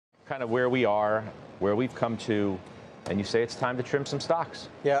kind of where we are, where we've come to, and you say it's time to trim some stocks.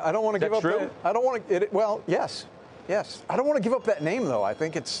 Yeah, I don't want to give up. True? I don't want to. Well, yes. I don't want to give up that name though. I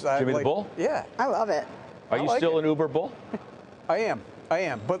think it's Jimmy the Bull. Yeah, I love it. Are you still an Uber bull? I am.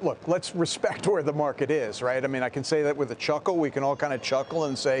 But look, let's respect where the market is, right? I mean, I can say that with a chuckle. We can all kind of chuckle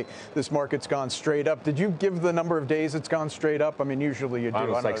and say this market's gone straight up. Did you give the number of days it's gone straight up? I mean, usually you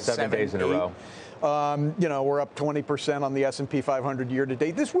do. It's like 7 days in a row. We're up 20% on the S&P 500 year to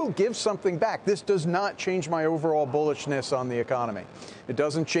date. This will give something back. This does not change my overall bullishness on the economy. It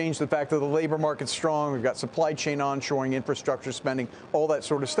doesn't change the fact that the labor market's strong. We've got supply chain onshoring, infrastructure spending, all that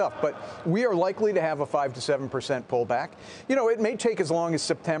sort of stuff. But we are likely to have a 5 to 7% pullback. It may take as long as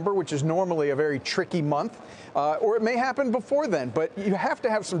September, which is normally a very tricky month, or it may happen before then. But you have to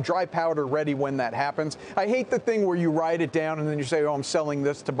have some dry powder ready when that happens. I hate the thing where you write it down and then you say, oh, I'm selling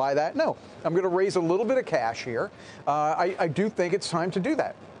this to buy that. No, I'm going to raise a little bit of cash here. I do think it's time to do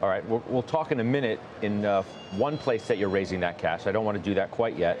that. All right, we'll talk in a minute in one place that you're raising that cash. I don't want to do that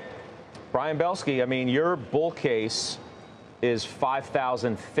quite yet. Brian Belski, I mean, your bull case is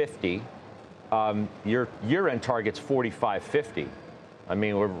 5,050. Your year-end target's 4,550. I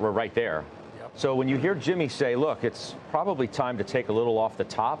mean, we're right there. Yep. So when you hear Jimmy say, look, it's probably time to take a little off the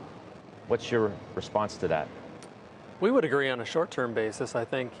top, what's your response to that? We would agree on a short-term basis. I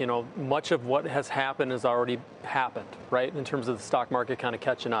think, much of what has happened has already happened, right, in terms of the stock market kind of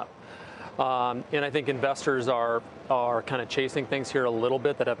catching up. And I think investors are kind of chasing things here a little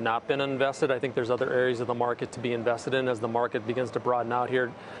bit that have not been invested. I think there's other areas of the market to be invested in as the market begins to broaden out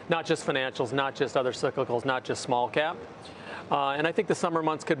here, not just financials, not just other cyclicals, not just small cap. And I think the summer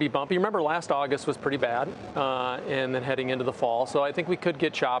months could be bumpy. Remember, last August was pretty bad, and then heading into the fall. So I think we could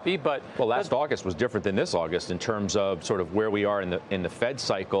get choppy. But last August was different than this August in terms of sort of where we are in the Fed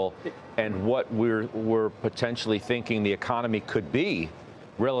cycle and what we're potentially thinking the economy could be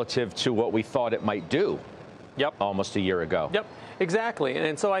relative to what we thought it might do. Yep. Almost a year ago. Yep. Exactly.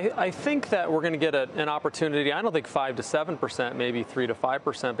 And so I think that we're going to get an opportunity. I don't think 5 to 7%, maybe 3 to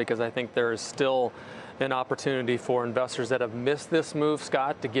 5%, because I think there is still an opportunity for investors that have missed this move,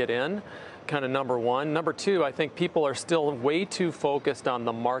 Scott, to get in, kind of number one. Number two, I think people are still way too focused on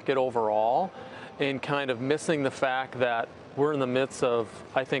the market overall and kind of missing the fact that we're in the midst of,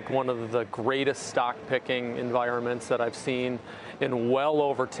 I think, one of the greatest stock picking environments that I've seen in well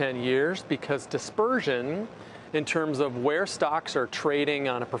over 10 years, because dispersion in terms of where stocks are trading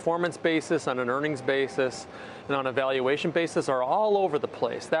on a performance basis, on an earnings basis, and on a valuation basis are all over the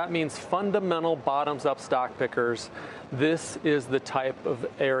place. That means fundamental bottoms-up stock pickers. This is the type of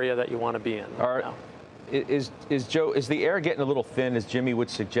area that you want to be in. All right. Is the air getting a little thin, as Jimmy would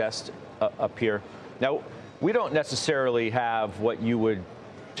suggest up here? Now, we don't necessarily have what you would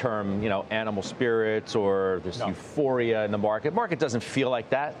term, animal spirits or this euphoria in the market. Market doesn't feel like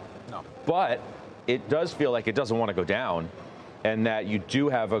that. No. But it does feel like it doesn't want to go down, and that you do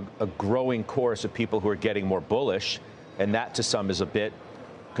have a growing chorus of people who are getting more bullish, and that to some is a bit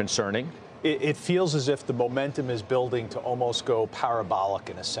concerning. It feels as if the momentum is building to almost go parabolic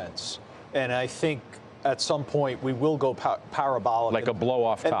in a sense. And I think at some point we will go parabolic. Like a blow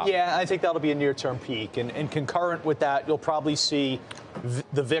off top. Yeah, I think that'll be a near-term peak. And concurrent with that, you'll probably see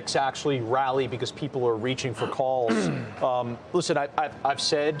the VIX actually rally because people are reaching for calls. Listen, I've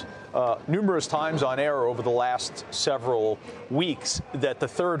said numerous times on air over the last several weeks that the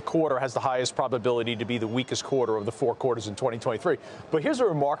third quarter has the highest probability to be the weakest quarter of the 4 quarters in 2023. But here's a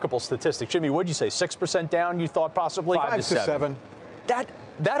remarkable statistic. Jimmy, what did you say? 6% down, you thought possibly? 5 to 7.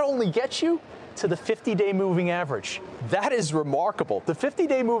 That only gets you to the 50-day moving average. That is remarkable. The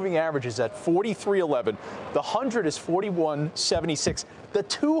 50-day moving average is at 43.11. The 100 is 41.76. The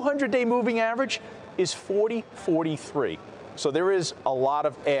 200-day moving average is 40.43. So there is a lot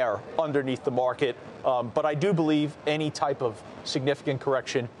of air underneath the market. But I do believe any type of significant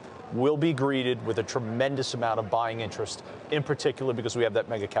correction will be greeted with a tremendous amount of buying interest, in particular because we have that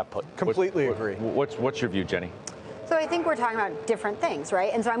mega cap put. Completely agree. What's your view, Jenny? So I think we're talking about different things,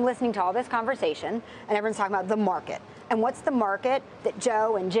 right? And so I'm listening to all this conversation, and everyone's talking about the market. And what's the market that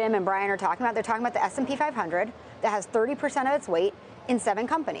Joe and Jim and Brian are talking about? They're talking about the S&P 500 that has 30% of its weight in 7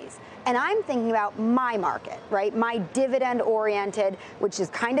 companies. And I'm thinking about my market, right? My dividend-oriented, which is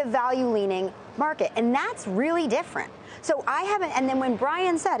kind of value-leaning market. And that's really different. So I haven't, and then when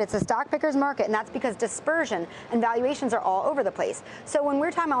Brian said it's a stock picker's market, and that's because dispersion and valuations are all over the place. So when we're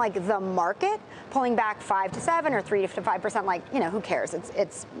talking about like the market pulling back 5 to 7 or 3 to 5%, like, who cares?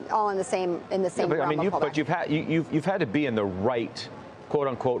 It's all in the same realm. But you've had to be in the right, quote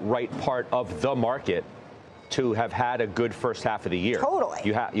unquote, right part of the market to have had a good first half of the year. Totally.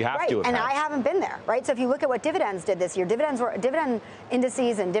 You have right. to have and had. I haven't been there, right? So if you look at what dividends did this year, dividend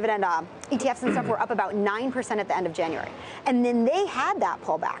indices and dividend ETFs and stuff were up about 9% at the end of January. And then they had that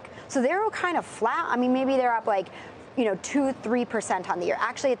pullback. So they were kind of flat. I mean, maybe they're up like, 2-3% on the year.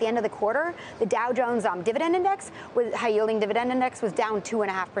 Actually, at the end of the quarter, the Dow Jones dividend index, high yielding dividend index, was down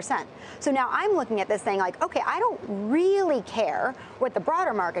 2.5%. So now I'm looking at this thing like, okay, I don't really care what the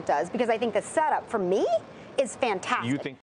broader market does because I think the setup for me is fantastic. You think